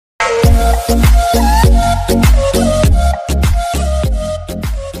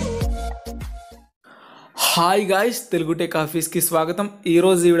Hi guys, Telugu tech ఆఫీస్కి స్వాగతం.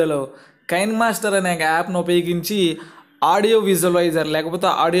 ఈరోజు ఈ వీడియోలో కైన్ మాస్టర్ అనే యాప్ను ఉపయోగించి ఆడియో విజువలైజర్ లేకపోతే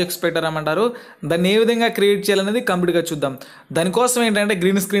ఆడియో ఎక్స్పెక్టర్ ఏమంటారు, దాన్ని ఏ విధంగా క్రియేట్ చేయాలనేది కంప్లీట్గా చూద్దాం. దానికోసం ఏంటంటే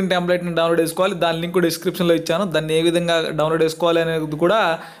గ్రీన్ స్క్రీన్ టెంప్లెట్ని డౌన్లోడ్ చేసుకోవాలి. దాని లింక్ డిస్క్రిప్షన్లో ఇచ్చాను. దాన్ని ఏ విధంగా డౌన్లోడ్ చేసుకోవాలి అనేది కూడా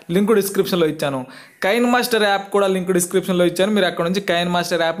లింక్ డిస్క్రిప్షన్లో ఇచ్చాను. కైన్ మాస్టర్ యాప్ కూడా లింక్ డిస్క్రిప్షన్లో ఇచ్చాను. మీరు అక్కడ నుంచి కైన్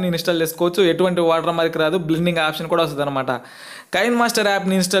మాస్టర్ యాప్ని ఇన్స్టాల్ చేసుకోవచ్చు. ఎటువంటి వాటర్ మార్క్ రాదు, బ్లెండింగ్ ఆప్షన్ కూడా వస్తుంది అనమాట. కైన్ మాస్టర్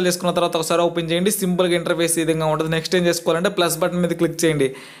యాప్ని ఇన్స్టాల్ చేసుకున్న తర్వాత ఒకసారి ఓపెన్ చేయండి. సింపుల్గా ఇంటర్ఫేస్ ఈ విధంగా ఉంటుంది. నెక్స్ట్ ఏం చేసుకోవాలంటే ప్లస్ బటన్ మీద క్లిక్ చేయండి.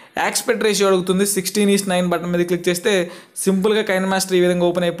 యాస్పెక్ట్ రేషియో అడుగుతుంది. 16:9 బటన్ మీద క్లిక్ చేస్తే సింపుల్గా కైన్ మాస్టర్ ఈ విధంగా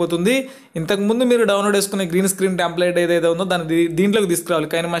ఓపెన్ అయిపోతుంది. ఇంతకుముందు మీరు డౌన్లోడ్ చేసుకునే గ్రీన్ స్క్రీన్ టెంప్లెట్ ఏదైతే ఉందో దాన్ని దీంట్లోకి తీసుకురావాలి,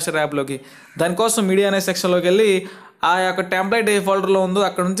 కైన్ మాస్టర్ యాప్లోకి. దానికోసం మీడియా అనే సెక్షన్లోకి వెళ్ళి ఆ యొక్క టెంప్లెట్ ఏ ఫోల్డర్లో ఉందో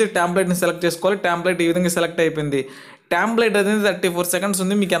అక్కడ నుంచి టెంప్లెట్ని సెలెక్ట్ చేసుకోవాలి. టెంప్లెట్ ఈ విధంగా సెలెక్ట్ అయిపోయింది. టెంప్లెట్ అనేది 34 సెకండ్స్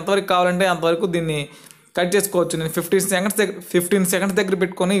ఉంది. మీకు ఎంతవరకు కావాలంటే అంతవరకు దీన్ని కట్ చేసుకోవచ్చు. నేను 15 సెకండ్స్ దగ్గర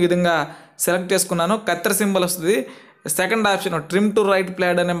పెట్టుకొని ఈ విధంగా సెలెక్ట్ చేసుకున్నాను. కత్తెర సింబల్ వస్తుంది. Second option trim to right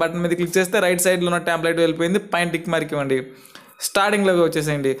played అనే బటన్ మీద క్లిక్ చేస్తే రైట్ సైడ్లో ఉన్న టెంప్లెట్ వెళ్ళిపోయింది. పైన టిక్ మార్క్ ఇవ్వండి. స్టార్టింగ్లోకి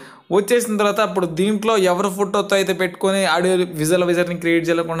వచ్చేసేయండి. వచ్చేసిన తర్వాత అప్పుడు దీంట్లో ఎవరు ఫోటోతో అయితే పెట్టుకొని ఆడియో విజువలైజర్ని క్రియేట్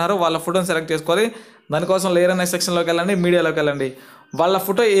చేయాలనుకున్నారో వాళ్ళ ఫోటోని సెలెక్ట్ చేసుకోవాలి. దానికోసం లేయర్ అనే సెక్షన్లోకి వెళ్ళండి, మీడియాలోకి వెళ్ళండి. వాళ్ళ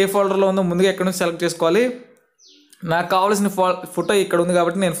ఫోటో ఏ ఫోల్డర్లో ఉందో ముందుగా ఎక్కడి నుంచి సెలెక్ట్ చేసుకోవాలి. నాకు కావాల్సిన ఫోటో ఇక్కడ ఉంది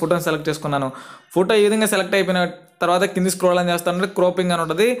కాబట్టి నేను ఫోటోని సెలెక్ట్ చేసుకున్నాను. ఫోటో ఈ విధంగా సెలెక్ట్ అయిపోయిన తర్వాత కింది స్క్రోల్ అని చేస్తానంటే క్రోపింగ్ అని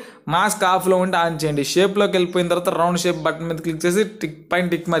ఉంటుంది. మాస్క్ ఆఫ్లో ఉంటే ఆన్ చేయండి. షేప్లోకి వెళ్ళిపోయిన తర్వాత రౌండ్ షేప్ బటన్ మీద క్లిక్ చేసి పైన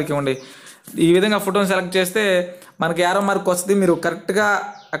టిక్ మార్క్ ఇవ్వండి. ఈ విధంగా ఫోటోని సెలెక్ట్ చేస్తే మనకి యారో మార్క్ వస్తుంది. మీరు కరెక్ట్గా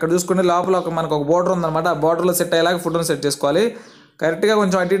అక్కడ చూసుకుంటే లోపల మనకు ఒక బోర్డర్ ఉందన్నమాట. ఆ బోర్డర్లో సెట్ అయ్యేలాగా ఫోటోని సెట్ చేసుకోవాలి. కరెక్ట్గా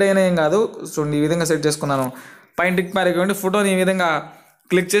కొంచెం అటు ఇటు అయినా ఏం కాదు. చూడండి ఈ విధంగా సెట్ చేసుకున్నాను. పైన టిక్ మార్క్ ఇవ్వండి. ఫోటోని ఈ విధంగా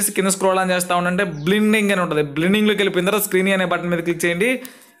క్లిక్ చేసి కింద స్క్రోల్ ఆన్ చేస్తూ ఉండంటే బ్లెండింగ్ అని ఉంటుంది. బ్లెండింగ్లోకి వెళ్ళిపోయిన తర్వాత స్క్రీన్ అనే బటన్ మీద క్లిక్ చేయండి.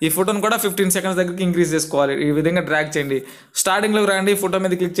 ఈ ఫోటోని కూడా 15 సెకండ్స్ దగ్గరికి ఇంక్రీజ్ చేసుకోవాలి. ఈ విధంగా డ్రాగ్ చేయండి. స్టార్టింగ్లోకి రండి, ఫోటో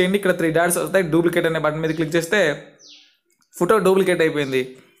మీద క్లిక్ చేయండి. ఇక్కడ 3 డాట్స్ వస్తాయి. డూప్లికేట్ అనే బటన్ మీద క్లిక్ చేస్తే ఫోటో డూప్లికేట్ అయిపోయింది.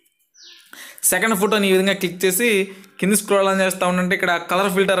 సెకండ్ ఫోటోని ఈ విధంగా క్లిక్ చేసి కింద స్క్రోల్ ఆన్ చేస్తూ ఉండంటే ఇక్కడ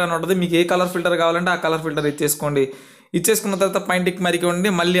కలర్ ఫిల్టర్ అని ఉంటుంది. మీకు ఏ కలర్ ఫిల్టర్ కావాలంటే ఆ కలర్ ఫిల్టర్ ఇచ్చేసుకోండి. ఇచ్చేసుకున్న తర్వాత పైన టిక్ మార్క్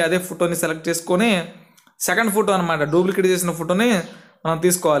ఇవ్వండి. మళ్ళీ అదే ఫోటోని సెలెక్ట్ చేసుకొని సెకండ్ ఫోటో అనమాట, డూప్లికేట్ చేసిన ఫోటోని మనం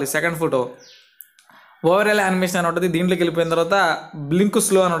తీసుకోవాలి. సెకండ్ ఫోటో ఓవరాల్ యానిమేషన్ అని ఉంటుంది. దీంట్లోకి వెళ్ళిపోయిన తర్వాత బ్లింక్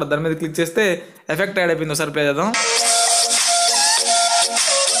స్లో అని ఉంటుంది. దాని మీద క్లిక్ చేస్తే ఎఫెక్ట్ యాడ్ అయిపోయింది. ఒకసారి ప్లే చేద్దాం.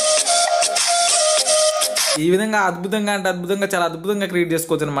 ఈ విధంగా అద్భుతంగా అంటే అద్భుతంగా చాలా అద్భుతంగా క్రియేట్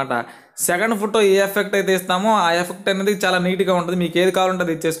చేసుకోవచ్చు అనమాట. సెకండ్ ఫోటో ఏ ఎఫెక్ట్ అయితే ఇస్తామో ఆ ఎఫెక్ట్ అనేది చాలా నీట్గా ఉంటుంది. మీకు ఏది కావాలంటే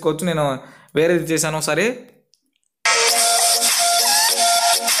అది ఇచ్చేసుకోవచ్చు. నేను వేరేది చేశాను. ఒకసారి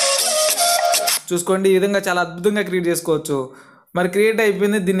చూసుకోండి. ఈ విధంగా చాలా అద్భుతంగా క్రియేట్ చేసుకోవచ్చు. మరి క్రియేట్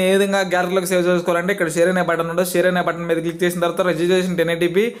అయిపోయింది. దీన్ని ఏ విధంగా గ్యాలరీలోకి సేవ్ చేసుకోవాలంటే ఇక్కడ షేర్ అనే బటన్ ఉంటుంది. షేర్ అనే బటన్ మీద క్లిక్ చేసిన తర్వాత registration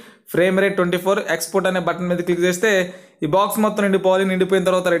 1080p, frame rate 24, export అనే బటన్ మీద క్లిక్ చేస్తే ఈ బాక్స్ మొత్తం నిండిపోవాలి. నిండిపోయిన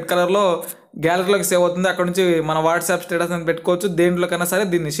తర్వాత రెడ్ కలర్లో గ్యాలరీలోకి సేవ్ అవుతుంది. అక్కడ నుంచి మన వాట్సాప్ స్టేటస్ అని పెట్టుకోవచ్చు. దేంట్లోకైనా సరే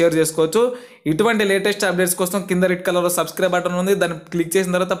దీన్ని షేర్ చేసుకోవచ్చు. ఇటువంటి లేటెస్ట్ అప్డేట్స్ కోసం కింద రెడ్ కలర్లో సబ్స్క్రైబ్ బటన్ ఉంది. దాన్ని క్లిక్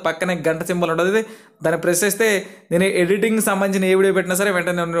చేసిన తర్వాత పక్కనే గంట సింబల్ ఉంటుంది. దాన్ని ప్రెస్ చేస్తే నేను ఎడిటింగ్ సంబంధించిన ఏ వీడియో పెట్టినా సరే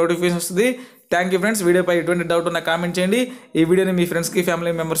వెంటనే నోటిఫికేషన్ వస్తుంది. Thank you friends. వీడియోపై ఎటువంటి డౌట్ ఉన్నా కామెంట్ చేయండి. ఈ వీడియోని మీ ఫ్రెండ్స్కి,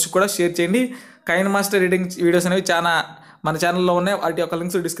 ఫ్యామిలీ మెంబర్స్కి కూడా షేర్ చేయండి. కైన్ మాస్టర్ ఎడిటింగ్ వీడియోస్ అనేవి చాలా మన ఛానల్లో ఉన్నాయి. వాటి యొక్క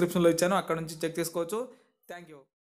లింక్స్ డిస్క్రిప్షన్లో ఇచ్చాను. అక్కడ నుంచి చెక్ చేసుకోవచ్చు. Thank you.